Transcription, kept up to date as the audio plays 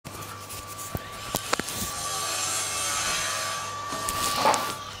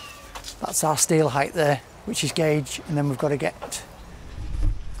That's our steel height there, which is gauge, and then we've got to get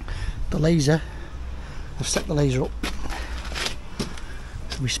the laser. I've set the laser up,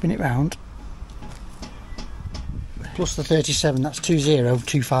 so we spin it round, plus the 37, that's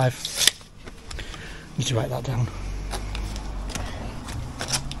 2025. Need to write that down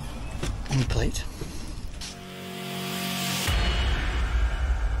on the plate.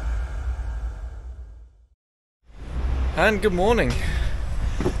 And good morning.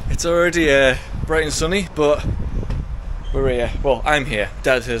 It's already bright and sunny, but we're here. Well, I'm here.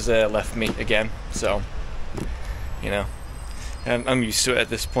 Dad has left me again, so you know, I'm used to it at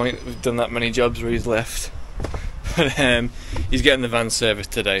this point. We've done that many jobs where he's left. But he's getting the van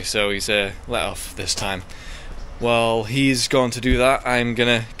serviced today, so he's let off this time. While he's gone to do that, I'm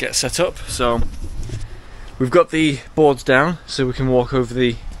gonna get set up. So we've got the boards down, so we can walk over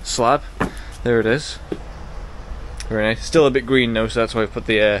the slab. There it is. Very nice. Still a bit green though, so that's why I put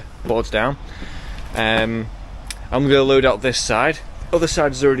the boards down. I'm going to load out this side. Other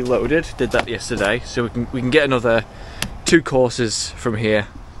side is already loaded. Did that yesterday, so we can get another 2 courses from here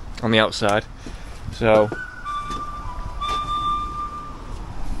on the outside. So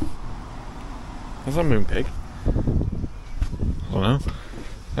was that a moon pig? I don't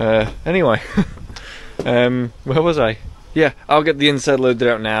know. Anyway, where was I? Yeah, I'll get the inside loaded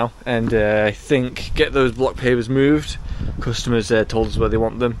out now, and I think get those block pavers moved. Customers told us where they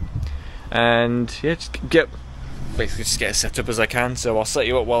want them, and yeah, basically just get as set up as I can. So I'll set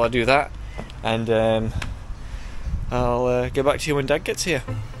you up while I do that, and I'll get back to you when Dad gets here.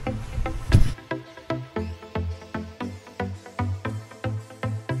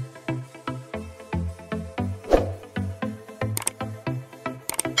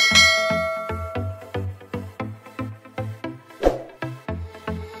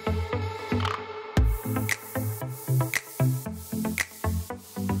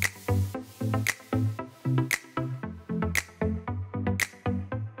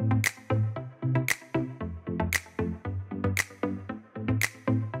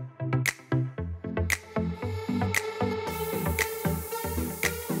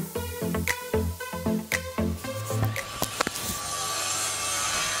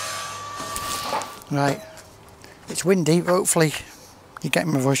 Right, it's windy, but hopefully you're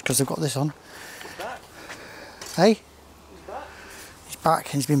getting my voice because I've got this on. He's back. Hey? He's back. He's back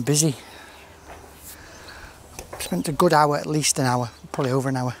and he's been busy. Spent a good hour, at least an hour, probably over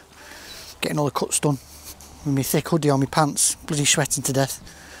an hour, getting all the cuts done. With my thick hoodie on my pants, bloody sweating to death.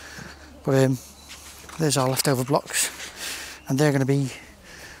 But there's our leftover blocks, and they're going to be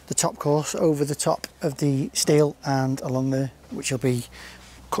the top course over the top of the steel and along there, which will be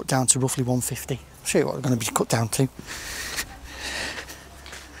cut down to roughly 150. I'll show you what they're going to be cut down to.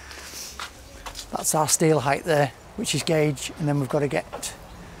 That's our steel height there, which is gauge, and then we've got to get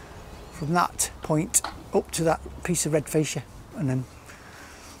from that point up to that piece of red fascia and then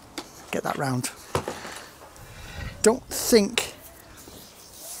get that round. Don't think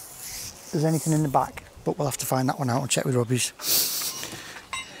there's anything in the back, but we'll have to find that one out and check with ROBBIES.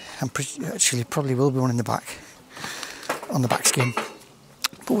 Actually probably will be one in the back, on the back skin,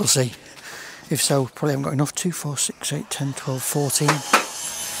 but we'll see. If so, probably haven't got enough. 2, 4, 6, 8, 10, 12, 14.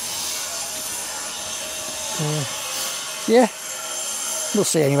 Yeah, we'll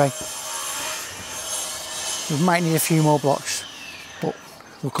see anyway. We might need a few more blocks, but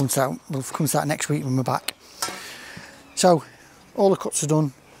we'll come to that next week when we're back. So, all the cuts are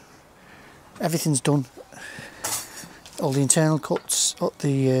done. Everything's done. All the internal cuts,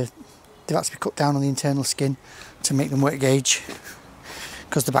 they've had to be cut down on the internal skin to make them work gauge,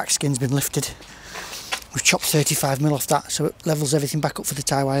 because the back skin's been lifted. We've chopped 35mm off that, so it levels everything back up for the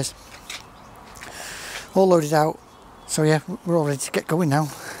tie wires. All loaded out, so yeah, we're all ready to get going now.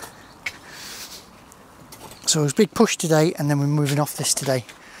 So it was a big push today, and then we're moving off this today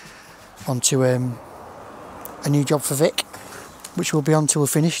onto a new job for Vic, which we'll be on till we've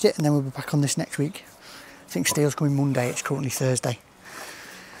finished it, and then we'll be back on this next week. I think steel's coming Monday, it's currently Thursday.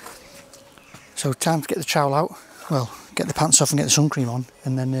 So time to get the trowel out, well, get the pants off and get the sun cream on,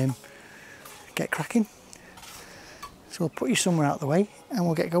 and then get cracking. So we'll put you somewhere out of the way and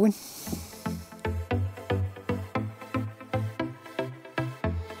we'll get going.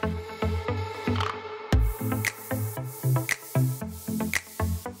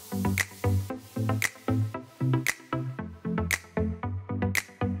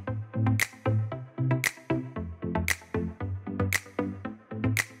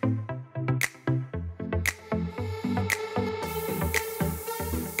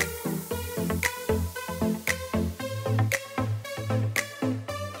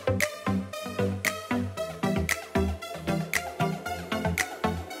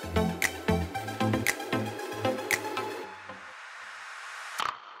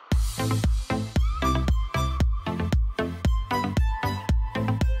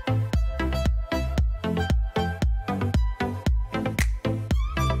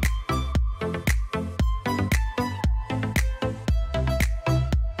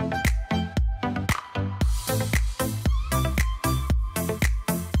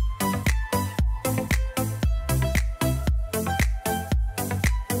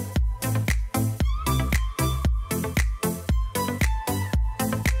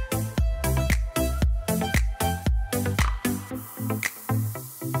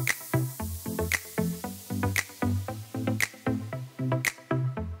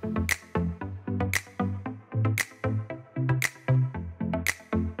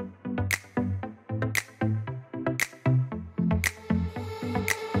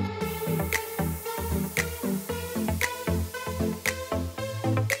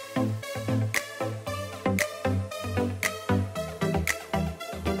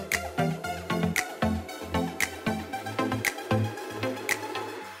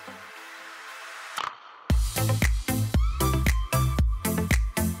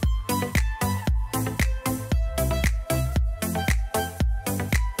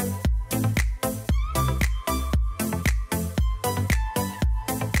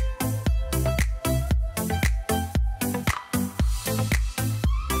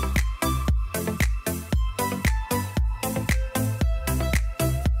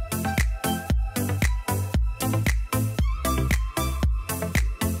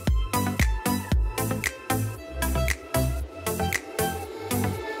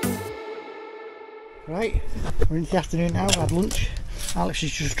 Right, we're into the afternoon now. We've had lunch. Alex has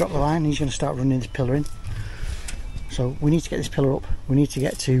just dropped the line. He's going to start running this pillar in. So we need to get this pillar up. We need to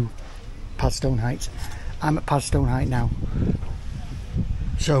get to padstone height. I'm at padstone height now.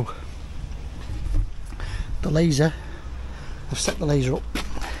 So the laser, I've set the laser up.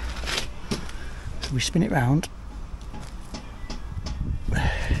 So we spin it round.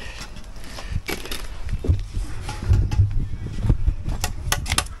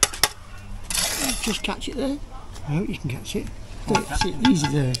 Just catch it there. I hope you can catch it. It's easy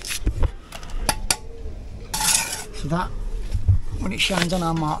there. So that, when it shines on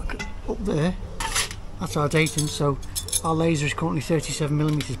our mark up there, that's our datum. So our laser is currently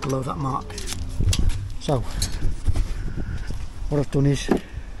 37mm below that mark. So what I've done is, let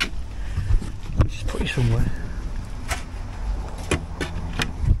me just put it somewhere.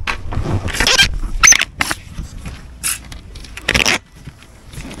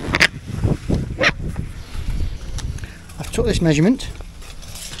 I've took this measurement.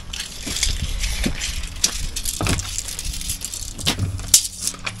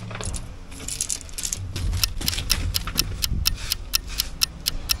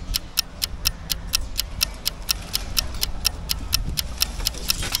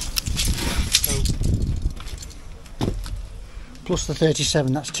 Plus the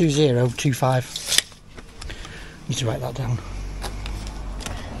 37, that's 2025. Need to write that down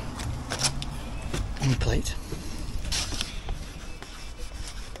on the plate.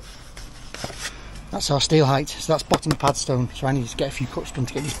 That's our steel height, so that's bottom of padstone, so I need to get a few cuts done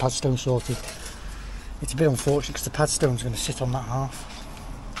to get this padstone sorted. It's a bit unfortunate because the padstone's going to sit on that half.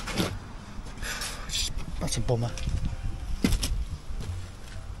 That's a bummer.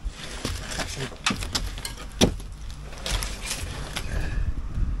 Actually,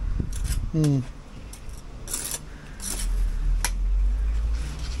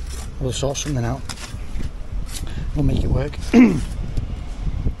 we'll sort something out. We'll make it work.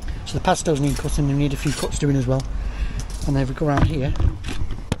 So the padstones need cutting, we need a few cuts doing as well. And then if we go around here,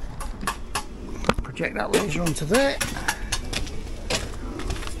 project that laser onto there.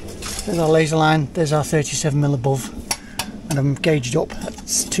 There's our laser line, there's our 37mm above, and I'm gauged up at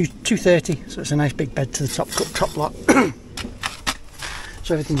 230, so it's a nice big bed to the top block.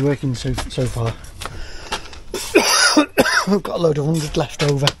 So everything's working so far. We've got a load of 100 left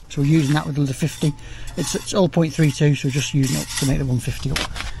over, so we're using that with the 50. It's 0.32, so we're just using it to make the 150 up.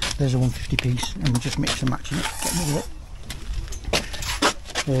 There's a 150 piece, and we're just mix and matching it, getting rid of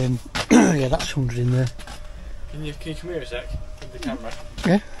it. Yeah, that's 100 in there. Can you come here a sec with the camera?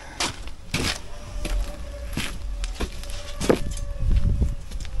 Yeah.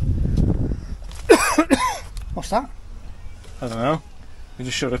 What's that? I don't know. They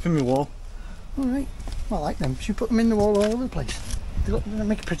just showed up in my wall. Alright, I like them. Should we put them in the wall all over the place? They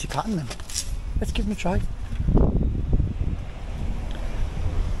make a pretty pattern then. Let's give them a try.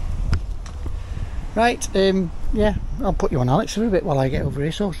 Right, yeah, I'll put you on Alex for a bit while I get over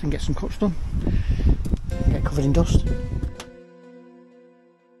here so I can get some cuts done. Get covered in dust.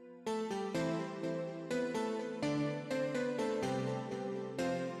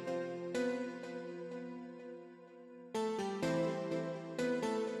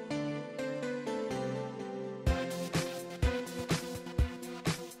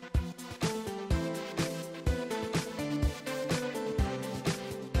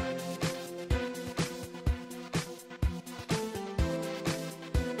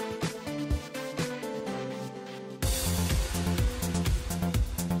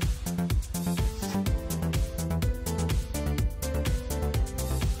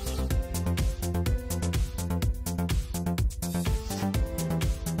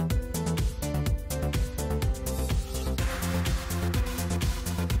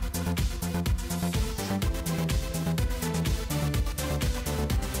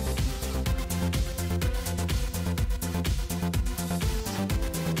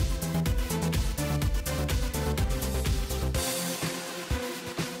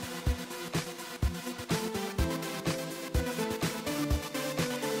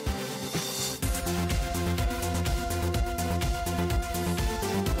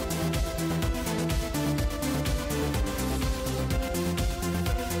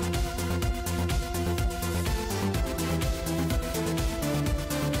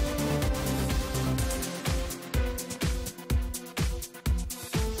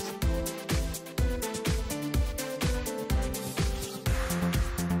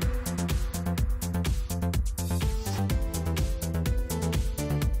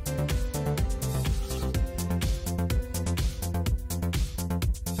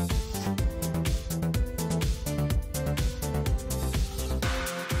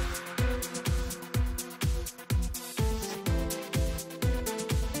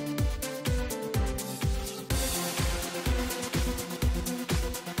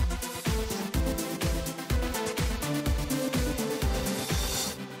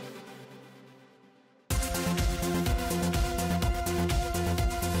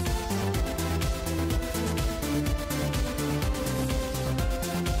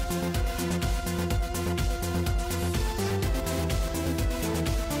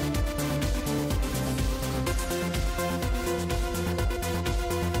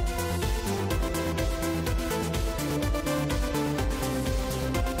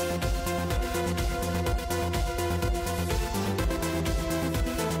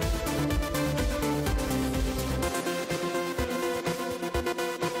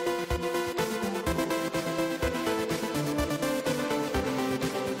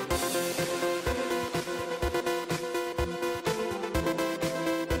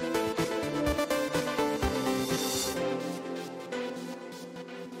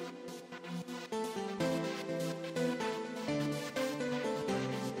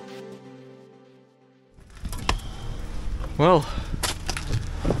 Well,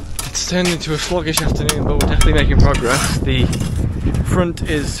 it's turned into a sluggish afternoon, but we're definitely making progress. The front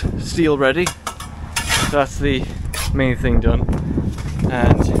is steel ready, so that's the main thing done,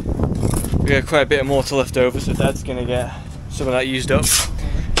 and we got quite a bit more to left over, so Dad's gonna get some of that used up.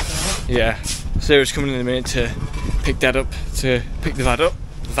 Yeah, Sarah's coming in a minute to pick Dad up, to pick the van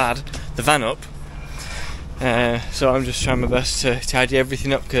up. So I'm just trying my best to tidy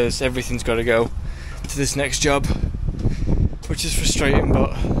everything up, because everything's got to go to this next job, which is frustrating,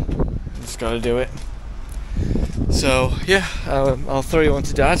 but I've just got to do it. So yeah, I'll throw you on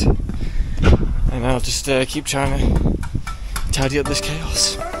to Dad, and I'll just keep trying to tidy up this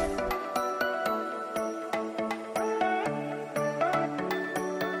chaos.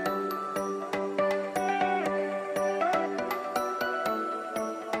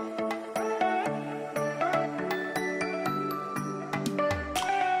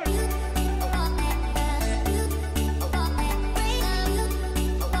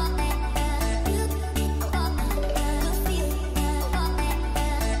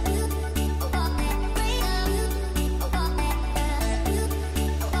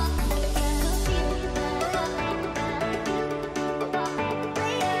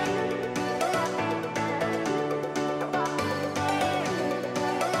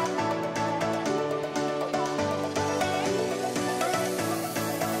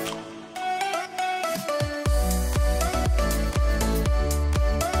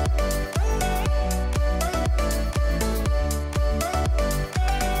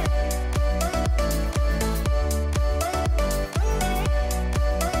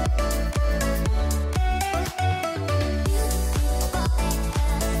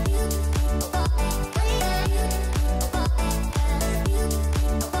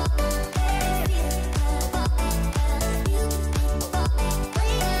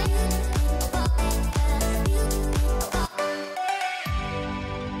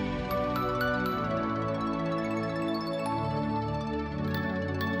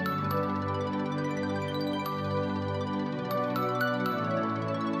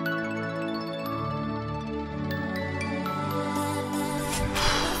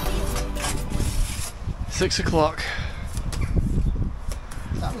 Six o'clock.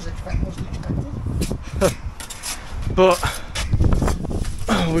 That was wasn't expected. But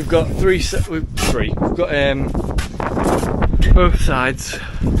we've got three. We've got both sides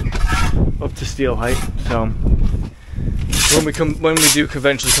up to steel height. So when we do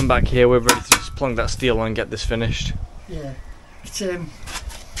eventually come back here, we're ready to just plonk that steel on and get this finished. Yeah. It's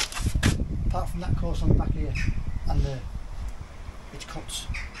apart from that course on the back here and it's cuts.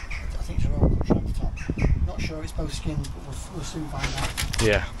 I think it's a roll cuts right at the top. Not sure if it's both skins, but we'll soon find out.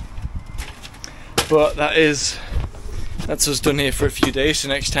 Yeah. But that's us done here for a few days. So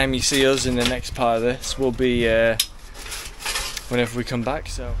next time you see us in the next part of this will be whenever we come back.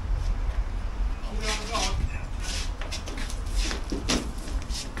 So.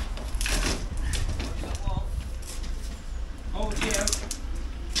 Oh dear.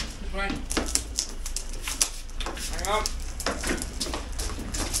 Right. Hang on.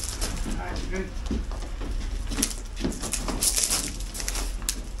 That's good.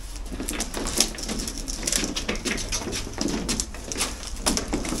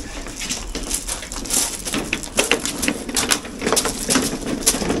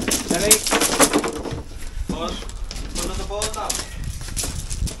 Ready? Pause. Put the ball down.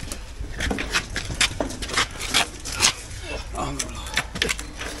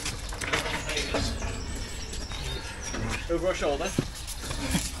 Over our shoulder.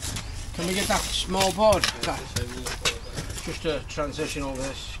 Can we get that small board? Just to transition all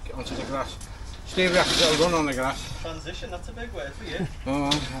this onto the grass. Steve reckons it'll run on the grass. Transition, that's a big word for you. Oh,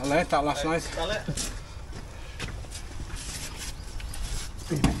 I learnt that last night. Spell it.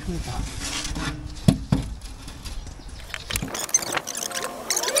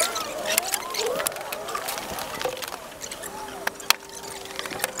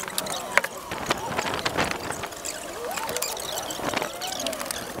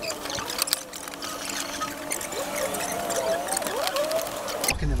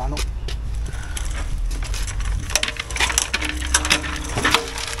 Locking the van up.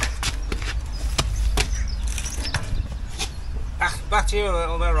 Back to you a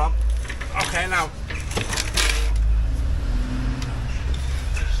little bit, Rob. Okay, now.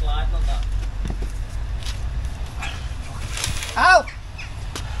 Just sliding on that. Ow!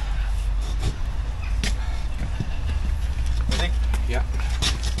 Ready? Yeah.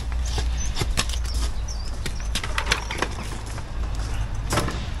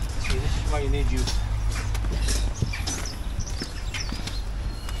 See, this is why you need you.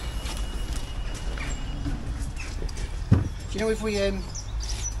 You know, if we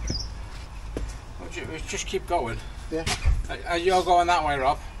just keep going. Yeah. You're going that way,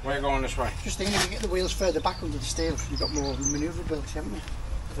 Rob. We're going this way. Just thinking, if you get the wheels further back under the steel, you've got more manoeuvrability, haven't you?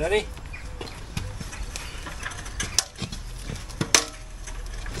 Ready?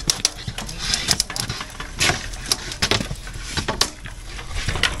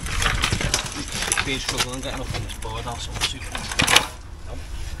 Been struggling getting up on this board also.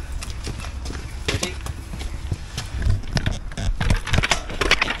 Ready?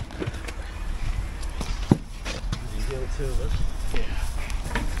 The other two of us. Yeah.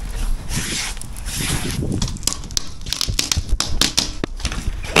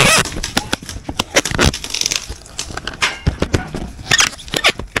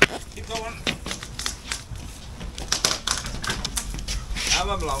 Keep going. Have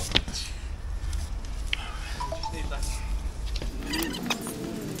a blow. Just need that.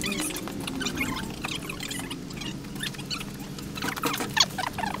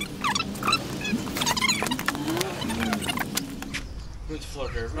 Good floor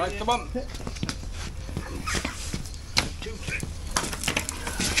here. Right, come on. 2, 3.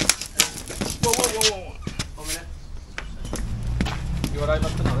 Whoa, whoa, whoa, whoa. 1 minute. You alright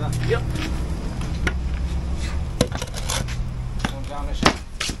left now, yeah? Yep. Going down this side.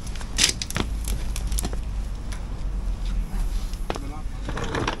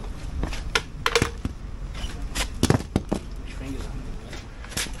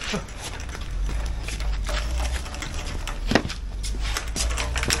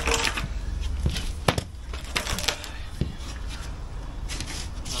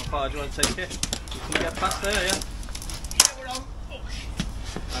 How far do you want to take it? You can get past there, yeah?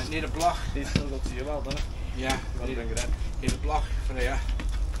 I need a block. These still go to you well, don't it? Yeah, Gotta bring it in. need a block for here.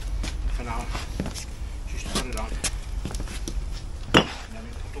 For now. Just put it on. And then we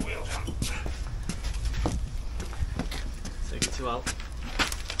put the wheels on. Take it to out.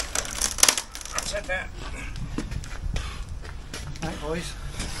 That's it there. Right, boys.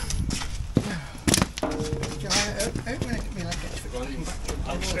 Do you want to me like it? Go on, you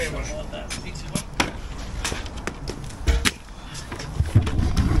I'll can try stay with one there. Easy one.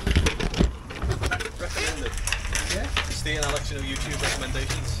 Recommended. Yeah? Steve, I'll let you know YouTube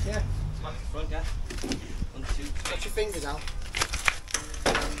recommendations. Yeah. Smack in front, yeah? 1, 2, 3. Get your fingers out.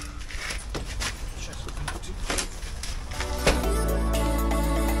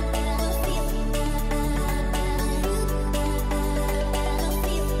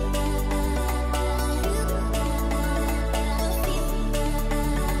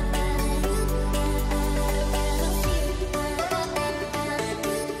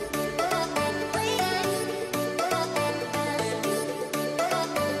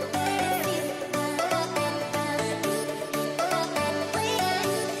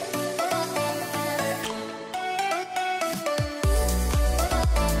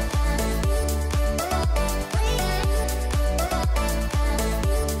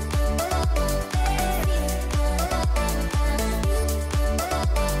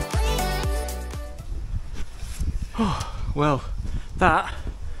 Well, that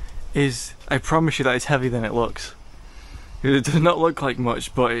is, I promise you that it's heavier than it looks. It does not look like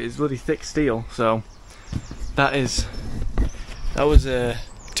much, but it is really thick steel, so that was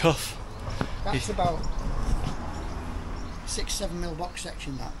tough. That's about 6-7mm box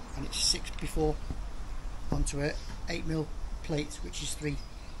section, that, and it's 6x4 onto a 8mm plate, which is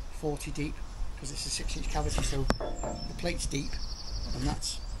 340 deep, because it's a 6-inch cavity, so the plate's deep, and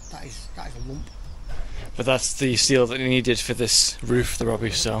that is a lump. But that's the steel that we needed for this roof, the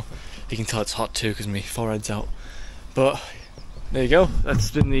ROBBIES, so you can tell it's hot too because my forehead's out. But there you go, that's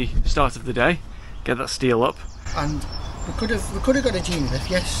been the start of the day. Get that steel up. And we could have got a genie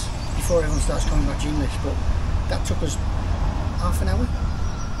lift, yes, before everyone starts calling about genie lifts, but that took us half an hour,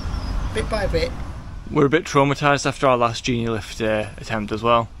 bit by bit. We're a bit traumatised after our last genie lift attempt as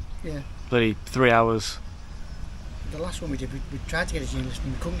well. Yeah. Bloody 3 hours. The last one we did, we tried to get a genie lift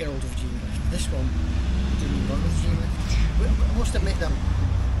and we couldn't get hold of a genie lift. This one, we didn't even bother with a genie lift. I must admit that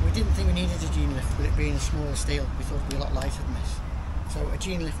we didn't think we needed a genie lift with it being a smaller steel. We thought it'd be a lot lighter than this. So a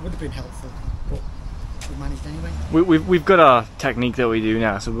genie lift would have been helpful, but we managed anyway. We've got our technique that we do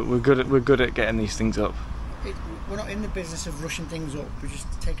now, so we're good at getting these things up. We're not in the business of rushing things up. We just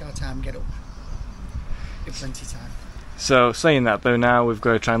take our time and get up. Give plenty of time. So saying that though, now we've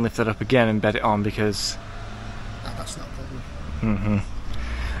got to try and lift that up again and bed it on because That's not a problem.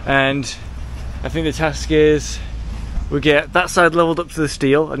 And I think the task is we get that side leveled up to the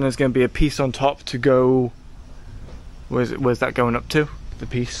steel, and there's going to be a piece on top to go. Where's that going up to? The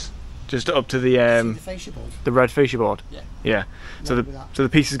piece just up to the fascia board. the red fascia board. Yeah. Yeah. So Level with that. the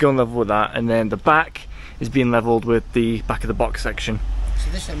piece is going level with that, and then the back is being levelled with the back of the box section. So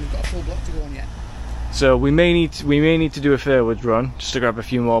this time we've got a full block to go on yet. So we may need to do a fairwards run just to grab a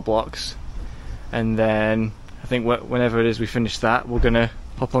few more blocks, and then I think whenever it is we finish that, we're gonna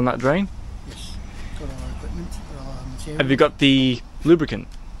hop on that drain. Yes. Got all our equipment, got all our material. Have you got the lubricant?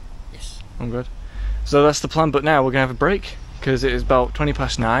 Yes. I'm good. So that's the plan, but now we're gonna have a break because it is about 20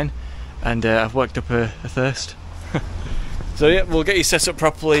 past 9 and I've worked up a thirst. So yeah, we'll get you set up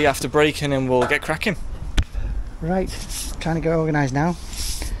properly after break and then we'll get cracking. Right, trying to get organised now.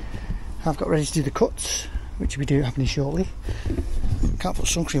 I've got ready to do the cuts, which will be happening shortly. Can't put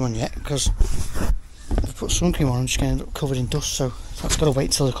sun cream on yet because if I put sun cream on I'm just going to end up covered in dust, so that's got to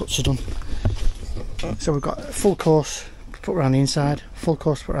wait till the cuts are done. So we've got a full course put around the inside, full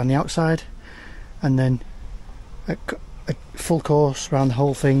course put around the outside, and then a full course around the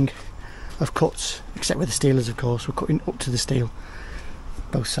whole thing of cuts, except with the steelers of course. We're cutting up to the steel,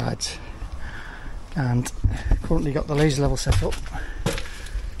 both sides. And currently got the laser level set up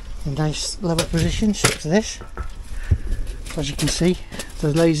in nice level position, stuck to this. So as you can see,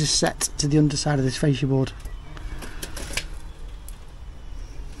 the laser's set to the underside of this fascia board.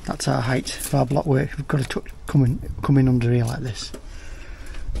 That's our height of our blockwork. We've got to come in under here like this.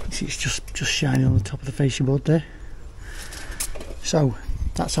 You see it's just shining on the top of the fascia board there. So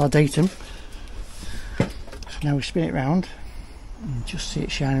that's our datum. So now we spin it round and just see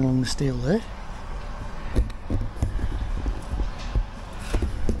it shining along the steel there.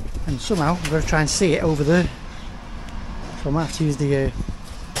 And somehow we're going to try and see it over there. So I might have to use the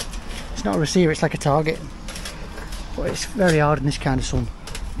it's not a receiver, it's like a target, but it's very hard in this kind of sun,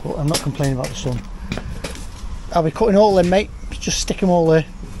 but I'm not complaining about the sun. I'll be cutting all them, mate, just stick them all there.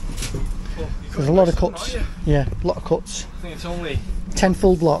 There's a lot of cuts. Yeah, a lot of cuts. I think it's only 10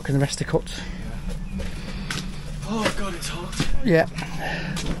 full block and the rest are cuts. Oh god, it's hot. Yeah.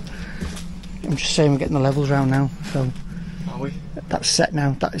 I'm just saying we're getting the levels round now, so are we? that's set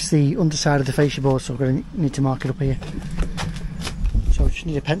now. That's the underside of the fascia board, so we're going to need to mark it up here. So we just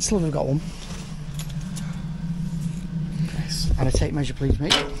need a pencil if we've got one. Nice. And a tape measure please,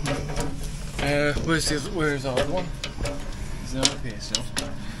 mate. Where's our other one? Is it up here still?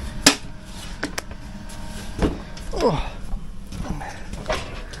 Oh.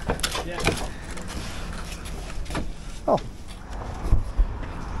 Yeah. Oh.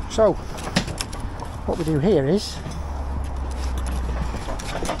 So what we do here is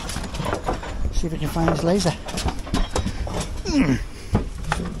see if we can find this laser.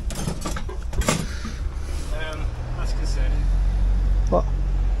 That's concerning. What?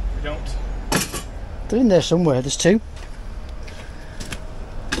 We don't. They're in there somewhere, there's two.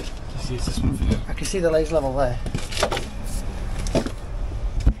 Just use this one for now. I can see the laser level there.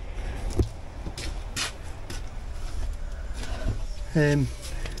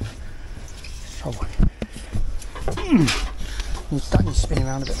 So that needs spinning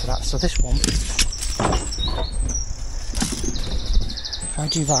around a bit for that. So this one, if I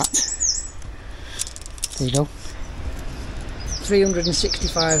do that, there you go,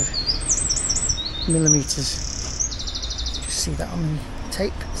 365 millimeters. Just see that on the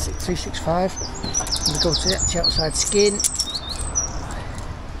tape, 365. We go to the outside skin.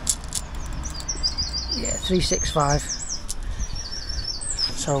 Yeah, 365.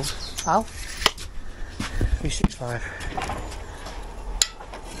 So, Al, 365.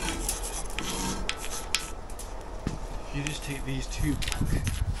 If you just take these two back,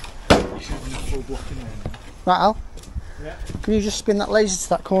 you should have enough full block in there now. Right, Al? Yeah. Can you just spin that laser to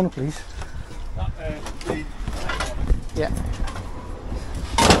that corner, please? Yeah.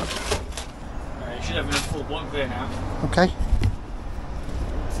 You should have enough full block there now. Okay.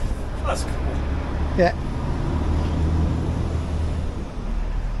 That's cool. Yeah.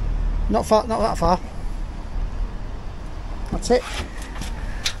 Not far, not that far. That's it.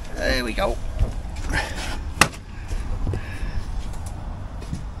 There we go.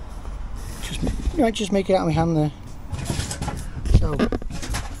 Just make it out of my hand there. So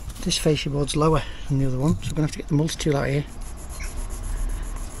this fascia board's lower than the other one, so I'm going to have to get the multi-tool out here.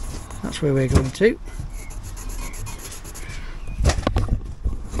 That's where we're going to.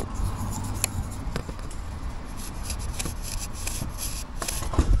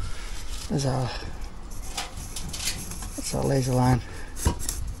 That's our laser line.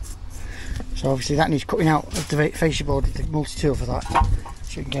 So obviously that needs cutting out of the fascia board with the multi-tool for that,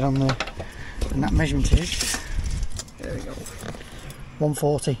 so you can get on there. And that measurement is, there we go,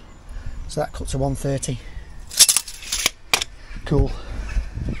 140. So that cuts to 130. Cool.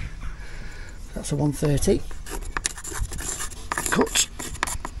 That's a 130 cut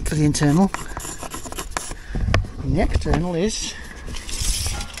for the internal. And the external is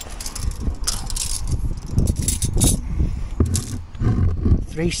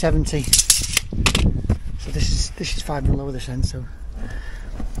 370. So this is 5 mil lower this end, so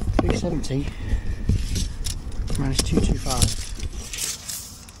 370 minus 225.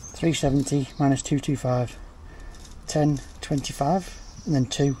 370 minus 225. 10, 25, and then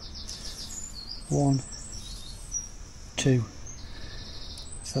 2, 1, 2.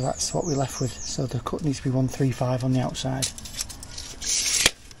 So that's what we're left with. So the cut needs to be 135 on the outside.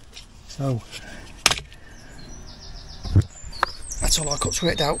 So that's all our cuts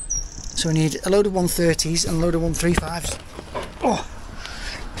worked out. So we need a load of 130s and a load of 135s. Oh.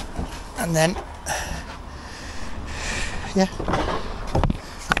 And then, yeah,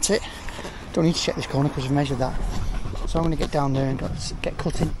 that's it. Don't need to check this corner because I've measured that. So I'm going to get down there and get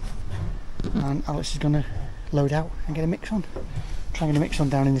cutting. And Alex is going to load out and get a mix on. Try and get a mix on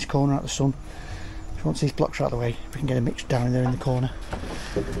down in this corner out of the sun. So once these blocks are out of the way, we can get a mix down in there in the corner,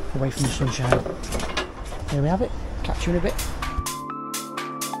 away from the sunshine. There we have it. Catch you in a bit.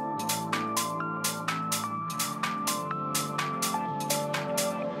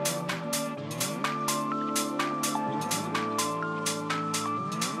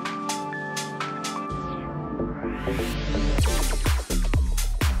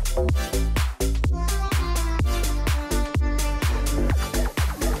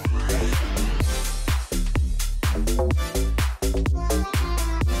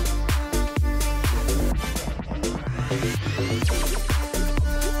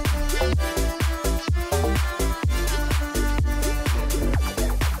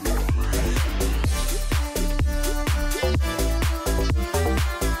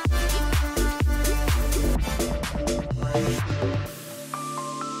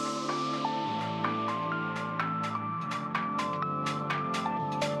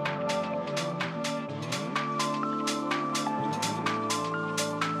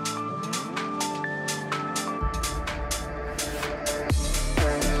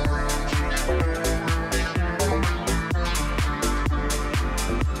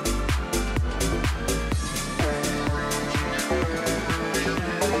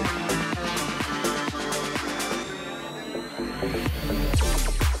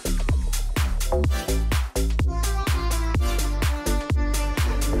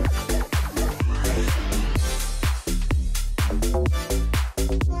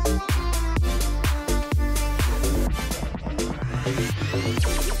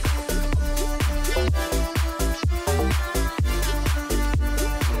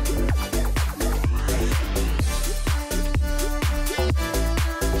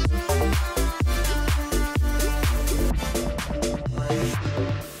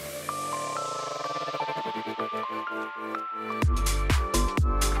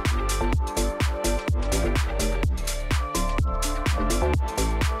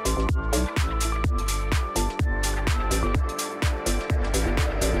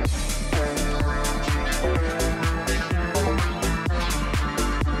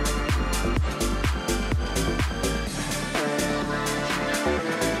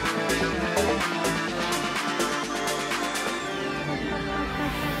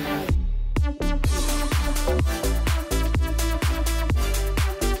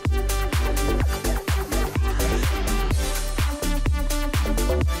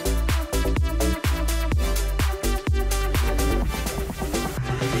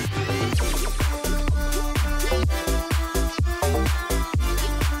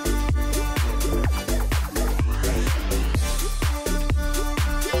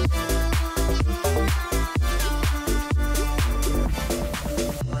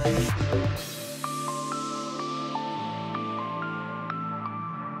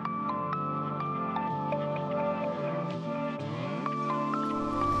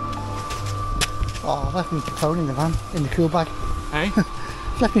 Oh, I left my phone in the van, in the cool bag. Hey?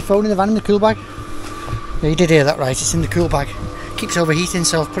 Left my phone in the van in the cool bag. Yeah, you did hear that right, it's in the cool bag. Keeps overheating,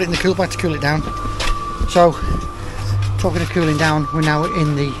 so I've put it in the cool bag to cool it down. So, talking of cooling down, we're now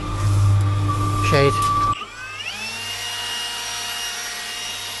in the shade.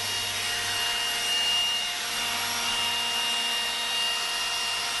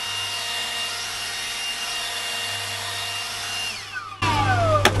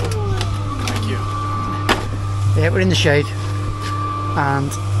 Yeah, we're in the shade, and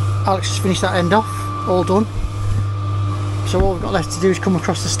Alex has finished that end off, all done. So all we've got left to do is come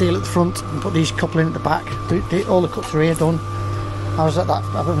across the steel at the front and put these coupling at the back. All the cuts are here done. I was at that,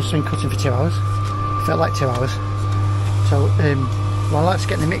 I've been cutting for 2 hours. It felt like 2 hours. So while Alex is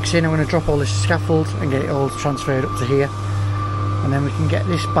getting the mix in, I'm going to drop all this scaffold and get it all transferred up to here, and then we can get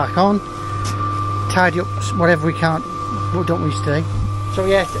this back on, tidy up whatever we can't, what don't we today. So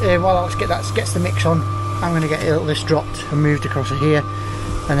yeah, while Alex gets the mix on, I'm going to get all this dropped and moved across here,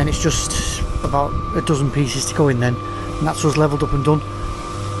 and then it's just about a dozen pieces to go in then, and that's us levelled up and done.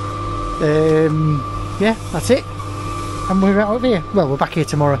 Yeah, that's it, and we're out of here. Well, we're back here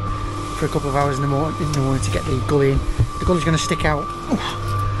tomorrow for a couple of hours in the morning to get the gully in. The gully's going to stick out.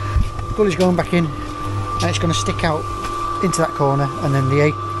 The gully's going back in, and it's going to stick out into that corner, and then the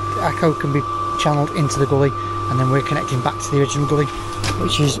ACO can be channeled into the gully, and then we're connecting back to the original gully,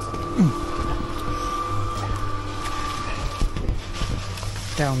 which is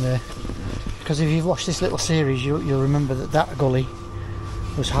down there. Because if you've watched this little series, you'll remember that that gully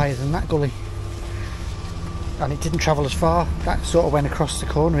was higher than that gully, and it didn't travel as far. That sort of went across the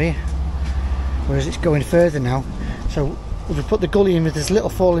corner here, whereas it's going further now. So if we put the gully in with as little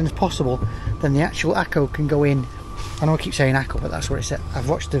falling as possible, then the actual ACO can go in. I know I keep saying ACO, but that's what it said. I've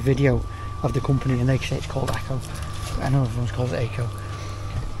watched the video of the company and they say it's called ACO. I know everyone's called it ACO.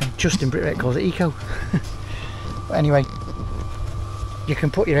 And Justin Bricklaying calls it ECO. But anyway, you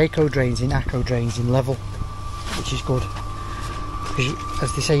can put your ACO drains in level, which is good. Because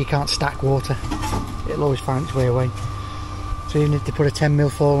as they say, you can't stack water. It'll always find its way away. So even if they put a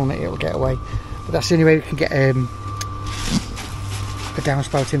 10mm fall on it, it'll get away. But that's the only way we can get a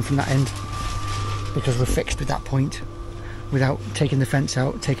downspout in from that end, because we're fixed with that point without taking the fence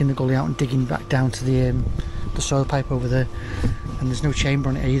out, taking the gully out and digging back down to the soil pipe over there, and there's no chamber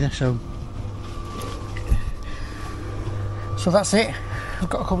on it either. So that's it. I've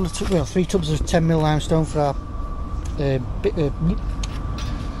got a couple of 3 tubs of 10mm limestone for our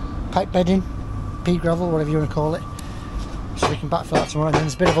pipe bedding, pea gravel, whatever you want to call it, so we can backfill that tomorrow. And then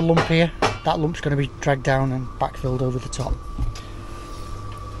there's a bit of a lump here. That lump's going to be dragged down and backfilled over the top.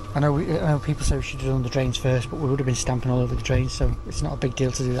 I know people say we should have done the drains first, but we would have been stamping all over the drains, so it's not a big deal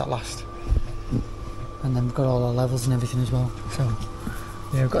to do that last. And then we've got all our levels and everything as well. So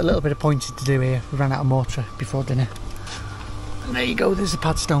yeah, we've got a little bit of pointing to do here. We ran out of mortar before dinner. And there you go, there's the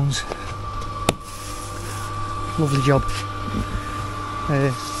pad stones. Lovely job.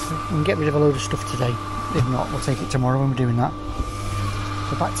 We can get rid of a load of stuff today. If not, we'll take it tomorrow when we're doing that.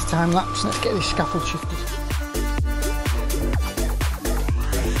 So back to time lapse. Let's get this scaffold shifted.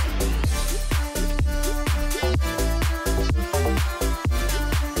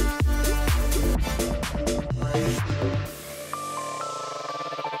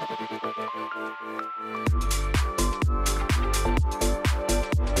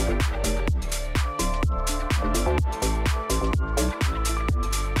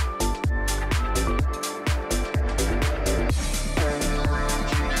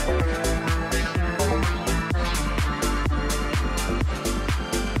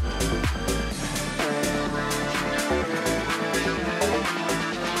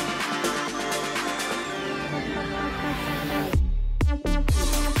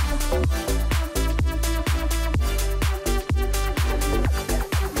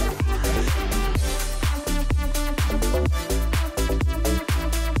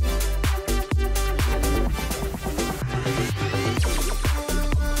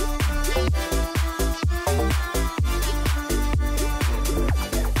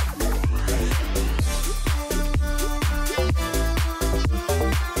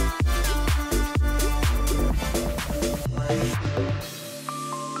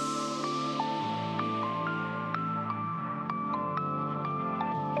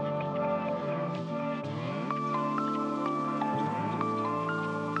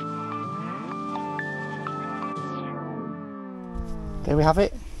 There we have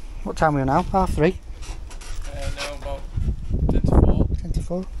it. What time are we on now? 3:30? No, about 10 to 4. 10 to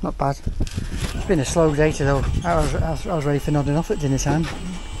 4, not bad. It's been a slow day today though. I was ready for nodding off at dinner time.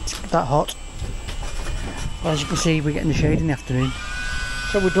 It's that hot. Well, as you can see, we're getting the shade in the afternoon.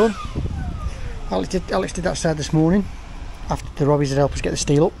 So we're done. Alex did that side this morning after the ROBBIES had helped us get the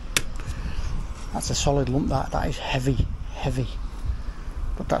steel up. That's a solid lump, that is heavy.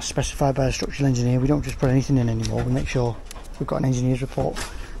 But that's specified by the structural engineer. We don't just put anything in anymore, we make sure we've got an engineer's report.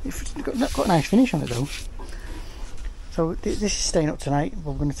 It's got a nice finish on it though. So this is staying up tonight,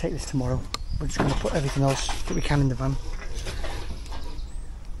 but we're going to take this tomorrow. We're just going to put everything else that we can in the van.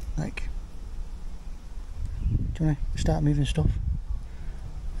 Like, do you want to start moving stuff?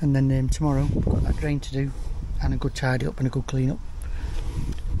 And then tomorrow we've got that drain to do, and a good tidy up and a good clean up.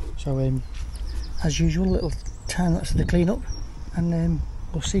 So as usual, a little time lapse of the clean up, and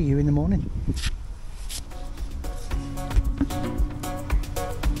we'll see you in the morning.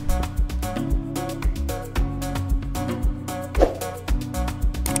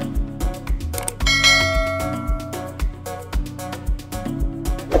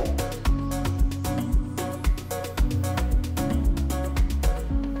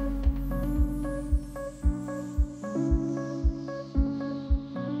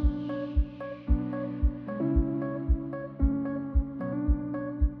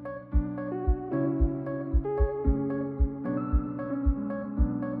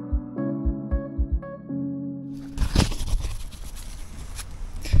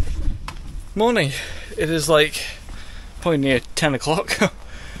 Morning. It is like probably near 10 o'clock.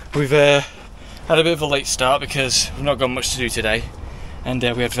 We've had a bit of a late start because we've not got much to do today, and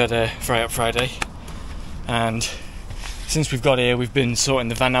we had a fry up Friday, and since we've got here we've been sorting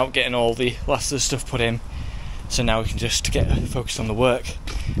the van out, getting all the last of the stuff put in, so now we can just get focused on the work.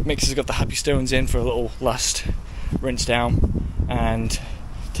 Mixer's got the happy stones in for a little last rinse down, and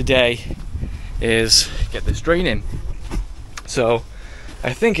today is get this drain in. So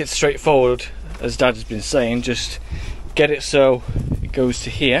I think it's straightforward, as Dad has been saying, just get it so it goes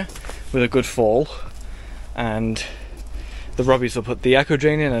to here with a good fall, and the ROBBIES will put the echo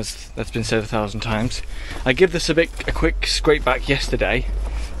drain in, as that's been said 1,000 times. I give this a quick scrape back yesterday,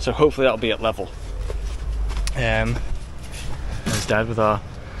 so hopefully that'll be at level. There's Dad with our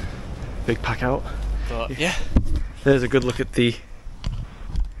big pack out. But yeah, there's a good look at the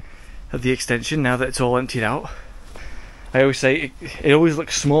extension now that it's all emptied out. I always say it always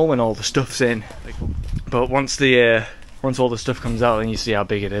looks small when all the stuff's in, but once all the stuff comes out, then you see how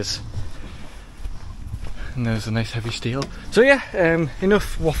big it is. And there's a nice heavy steel. So yeah,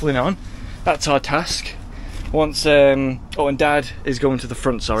 enough waffling on. That's our task. Once and Dad is going to the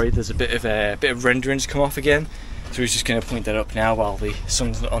front. Sorry, there's a bit of renderings come off again, so he's just going to point that up now while the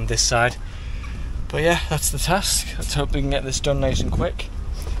sun's on this side. But yeah, that's the task. Let's hope we can get this done nice and quick.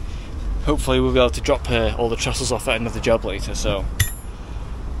 Hopefully we'll be able to drop all the trestles off at another job later, so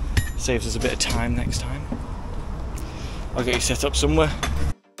saves us a bit of time next time. I'll get you set up somewhere.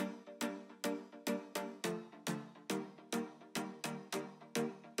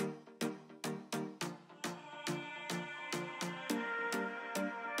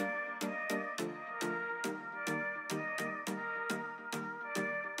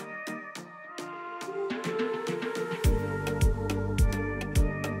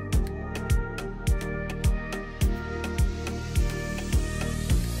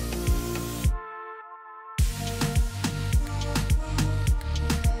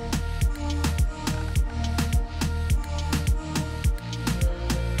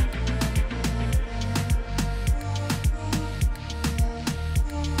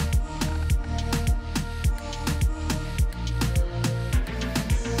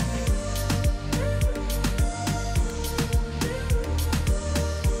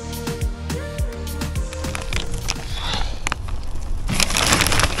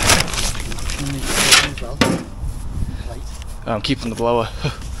 I'm keeping the blower.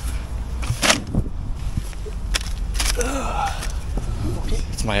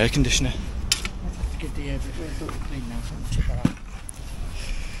 It's my air conditioner.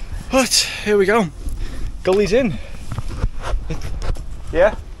 But here we go. Gully's in.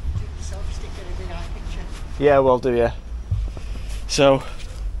 Yeah? Yeah, will do, yeah. So,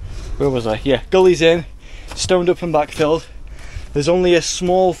 where was I? Yeah, Gully's in, stoned up and backfilled. There's only a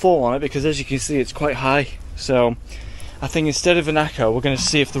small fall on it because, as you can see, it's quite high. So I think instead of an echo, we're going to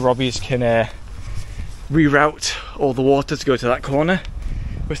see if the ROBBIES can reroute all the water to go to that corner,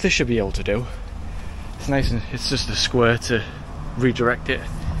 which they should be able to do. It's nice, and it's just a square to redirect it.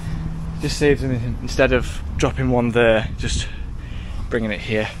 Just saves them, instead of dropping one there, just bringing it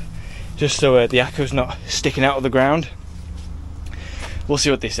here, just so the echo's not sticking out of the ground. We'll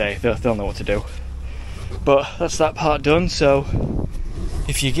see what they say. They'll know what to do. But that's that part done. So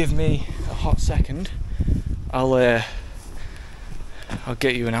if you give me a hot second, I'll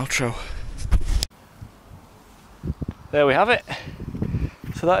get you an outro. There we have it.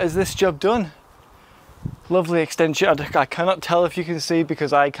 So that is this job done. Lovely extension. I cannot tell if you can see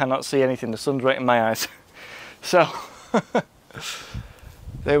because I cannot see anything. The sun's right in my eyes. So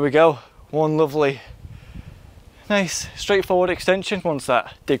there we go. One lovely, nice, straightforward extension once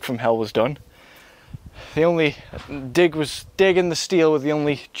that dig from hell was done. The only dig was digging the steel with the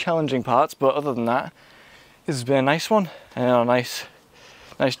only challenging parts, but other than that, this has been a nice one and a nice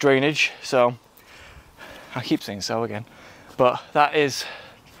drainage. So I keep saying so again, but that is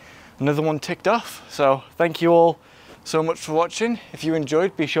another one ticked off. So thank you all so much for watching. If you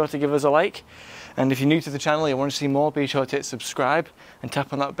enjoyed, be sure to give us a like, and if you're new to the channel, you want to see more, be sure to hit subscribe and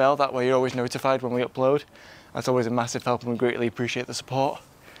tap on that bell. That way you're always notified when we upload. That's always a massive help, and we greatly appreciate the support.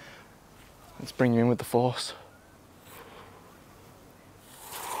 Let's bring you in with the force.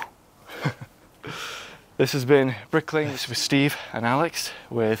 This has been Bricklaying with Steve and Alex,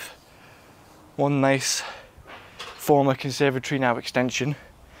 with one nice former conservatory now extension,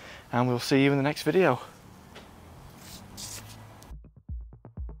 and we'll see you in the next video.